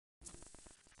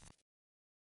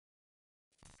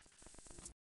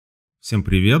Всем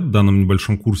привет! В данном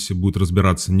небольшом курсе будет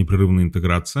разбираться непрерывная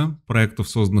интеграция проектов,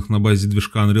 созданных на базе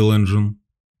движка Unreal Engine.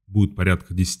 Будет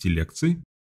порядка 10 лекций.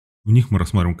 В них мы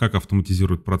рассмотрим, как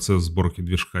автоматизировать процесс сборки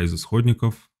движка из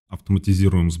исходников,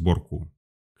 автоматизируем сборку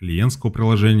клиентского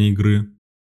приложения игры,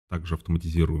 также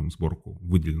автоматизируем сборку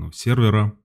выделенного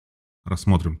сервера,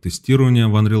 рассмотрим тестирование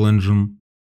в Unreal Engine.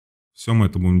 Все мы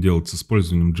это будем делать с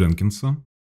использованием Jenkins,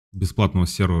 бесплатного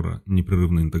сервера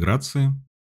непрерывной интеграции.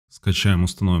 Скачаем,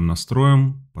 установим,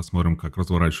 настроим, посмотрим, как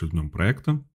разворачивать в нем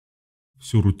проекты.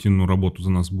 Всю рутинную работу за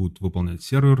нас будет выполнять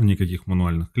сервер, никаких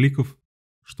мануальных кликов,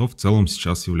 что в целом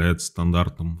сейчас является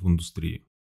стандартом в индустрии.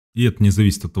 И это не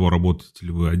зависит от того, работаете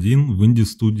ли вы один в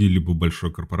инди-студии, либо в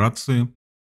большой корпорации.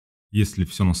 Если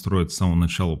все настроить с самого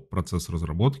начала процесса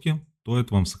разработки, то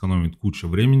это вам сэкономит кучу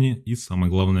времени и, самое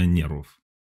главное, нервов.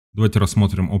 Давайте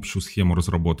рассмотрим общую схему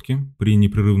разработки при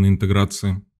непрерывной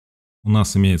интеграции. У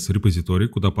нас имеется репозиторий,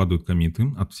 куда падают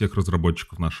коммиты от всех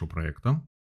разработчиков нашего проекта.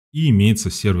 И имеется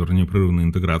сервер непрерывной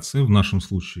интеграции, в нашем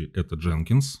случае это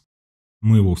Jenkins.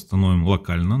 Мы его установим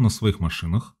локально на своих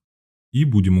машинах и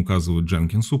будем указывать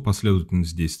Jenkins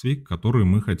последовательность действий, которые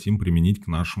мы хотим применить к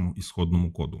нашему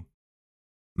исходному коду.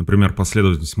 Например,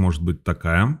 последовательность может быть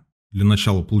такая. Для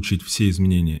начала получить все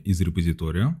изменения из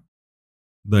репозитория.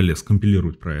 Далее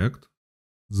скомпилировать проект.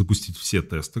 Запустить все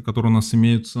тесты, которые у нас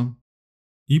имеются.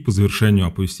 И по завершению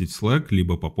оповестить Slack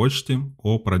либо по почте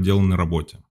о проделанной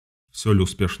работе. Все ли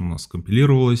успешно у нас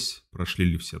скомпилировалось, прошли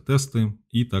ли все тесты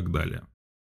и так далее.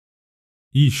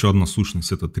 И еще одна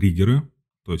сущность — это триггеры,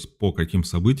 то есть по каким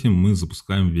событиям мы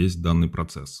запускаем весь данный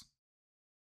процесс.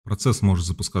 Процесс может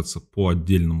запускаться по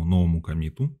отдельному новому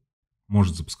коммиту,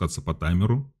 может запускаться по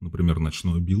таймеру, например,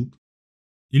 ночной билд,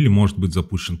 или может быть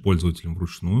запущен пользователем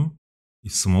вручную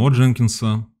из самого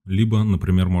Jenkins, либо,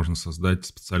 например, можно создать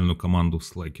специальную команду в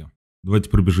Slack. Давайте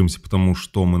пробежимся по тому,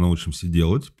 что мы научимся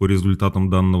делать по результатам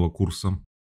данного курса.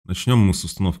 Начнем мы с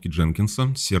установки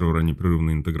Jenkins, сервера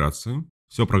непрерывной интеграции.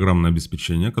 Все программное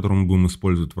обеспечение, которое мы будем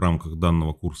использовать в рамках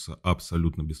данного курса,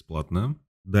 абсолютно бесплатное.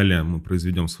 Далее мы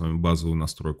произведем с вами базовую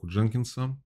настройку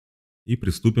Jenkins и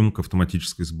приступим к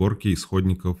автоматической сборке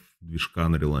исходников движка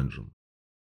Unreal Engine.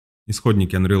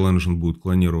 Исходники Unreal Engine будут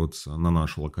клонироваться на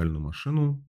нашу локальную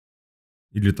машину.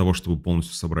 И для того, чтобы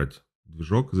полностью собрать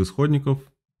движок из исходников,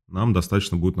 нам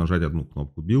достаточно будет нажать одну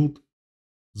кнопку Build.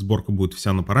 Сборка будет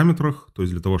вся на параметрах, то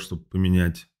есть для того, чтобы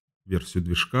поменять версию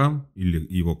движка или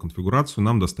его конфигурацию,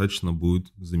 нам достаточно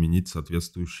будет заменить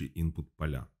соответствующие input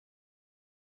поля.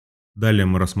 Далее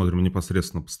мы рассмотрим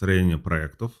непосредственно построение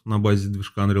проектов на базе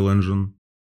движка Unreal Engine.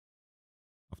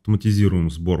 Автоматизируем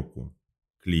сборку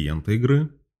клиента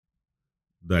игры.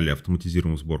 Далее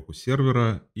автоматизируем сборку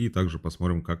сервера и также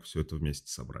посмотрим, как все это вместе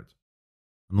собрать.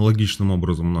 Аналогичным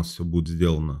образом у нас все будет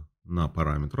сделано на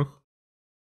параметрах.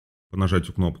 По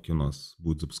нажатию кнопки у нас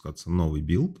будет запускаться новый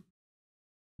билд.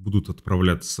 Будут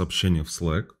отправляться сообщения в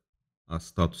Slack о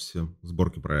статусе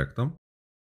сборки проекта.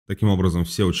 Таким образом,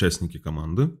 все участники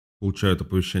команды получают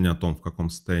оповещение о том, в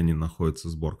каком состоянии находится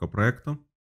сборка проекта.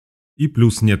 И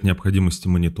плюс нет необходимости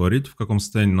мониторить, в каком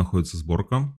состоянии находится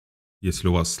сборка. Если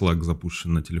у вас Slack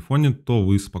запущен на телефоне, то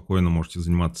вы спокойно можете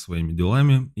заниматься своими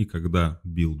делами, и когда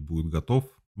билд будет готов,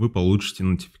 вы получите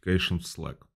notification в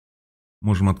Slack.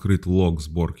 Можем открыть лог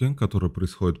сборки, который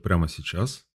происходит прямо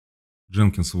сейчас.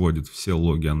 Jenkins вводит все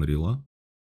логи Unreal.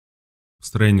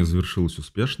 Построение завершилось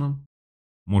успешно.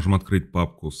 Можем открыть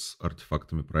папку с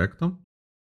артефактами проекта.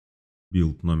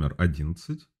 Билд номер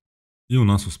 11. И у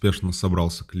нас успешно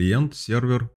собрался клиент,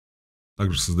 сервер.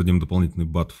 Также создадим дополнительные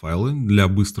BAT-файлы для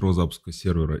быстрого запуска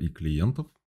сервера и клиентов.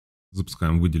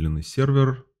 Запускаем выделенный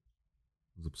сервер.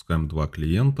 Запускаем два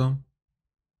клиента.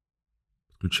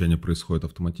 Подключение происходит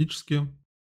автоматически.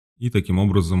 И таким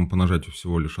образом, по нажатию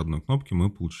всего лишь одной кнопки,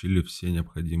 мы получили все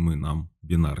необходимые нам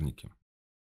бинарники.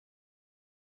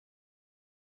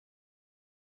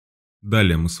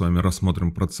 Далее мы с вами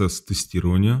рассмотрим процесс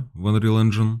тестирования в Unreal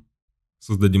Engine.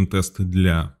 Создадим тесты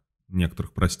для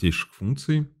некоторых простейших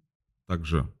функций.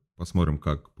 Также посмотрим,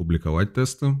 как публиковать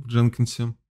тесты в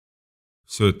Jenkins.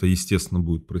 Все это, естественно,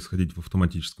 будет происходить в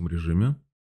автоматическом режиме.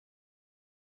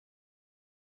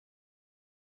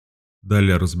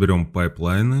 Далее разберем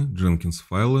пайплайны, Jenkins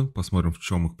файлы, посмотрим, в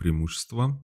чем их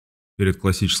преимущество перед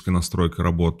классической настройкой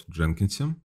работ в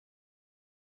Jenkins.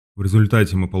 В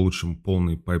результате мы получим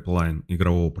полный пайплайн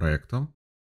игрового проекта.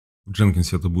 В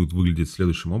Jenkins это будет выглядеть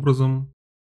следующим образом.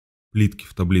 Плитки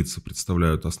в таблице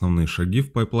представляют основные шаги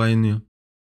в пайплайне: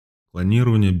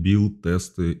 клонирование, билд,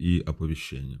 тесты и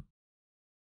оповещения.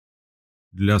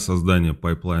 Для создания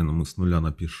пайплайна мы с нуля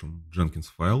напишем Jenkins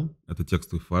файл. Это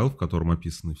текстовый файл, в котором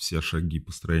описаны все шаги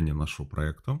построения нашего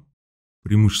проекта.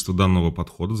 Преимущество данного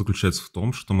подхода заключается в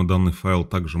том, что мы данный файл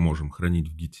также можем хранить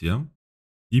в гите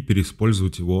и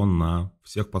переиспользовать его на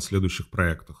всех последующих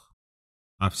проектах.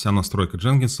 А вся настройка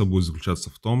Jenkins будет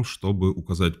заключаться в том, чтобы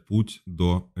указать путь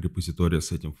до репозитория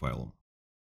с этим файлом.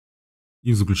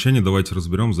 И в заключение давайте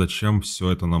разберем, зачем все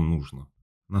это нам нужно.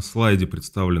 На слайде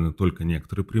представлены только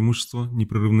некоторые преимущества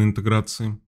непрерывной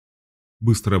интеграции.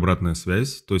 Быстрая обратная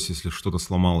связь, то есть если что-то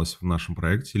сломалось в нашем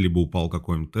проекте, либо упал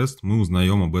какой-нибудь тест, мы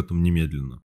узнаем об этом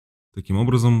немедленно. Таким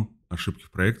образом, ошибки в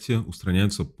проекте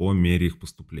устраняются по мере их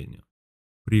поступления.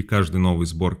 При каждой новой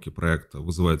сборке проекта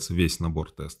вызывается весь набор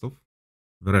тестов.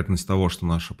 Вероятность того, что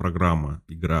наша программа,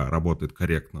 игра работает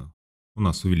корректно, у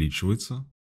нас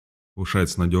увеличивается.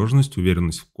 Повышается надежность,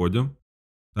 уверенность в коде.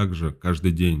 Также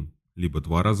каждый день, либо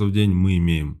 2 раза в день мы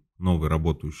имеем новый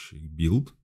работающий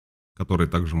билд, который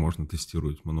также можно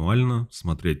тестировать мануально,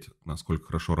 смотреть, насколько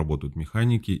хорошо работают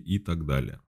механики и так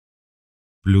далее.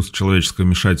 Плюс человеческое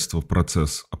вмешательство в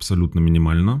процесс абсолютно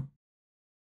минимально.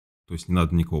 То есть не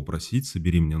надо никого просить,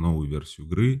 собери мне новую версию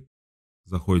игры,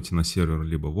 заходите на сервер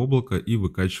либо в облако и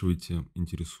выкачиваете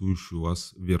интересующую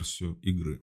вас версию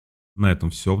игры. На этом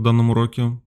все в данном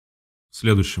уроке. В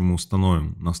следующем мы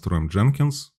установим, настроим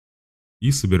Jenkins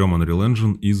и соберем Unreal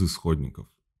Engine из исходников.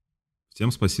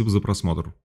 Всем спасибо за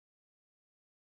просмотр.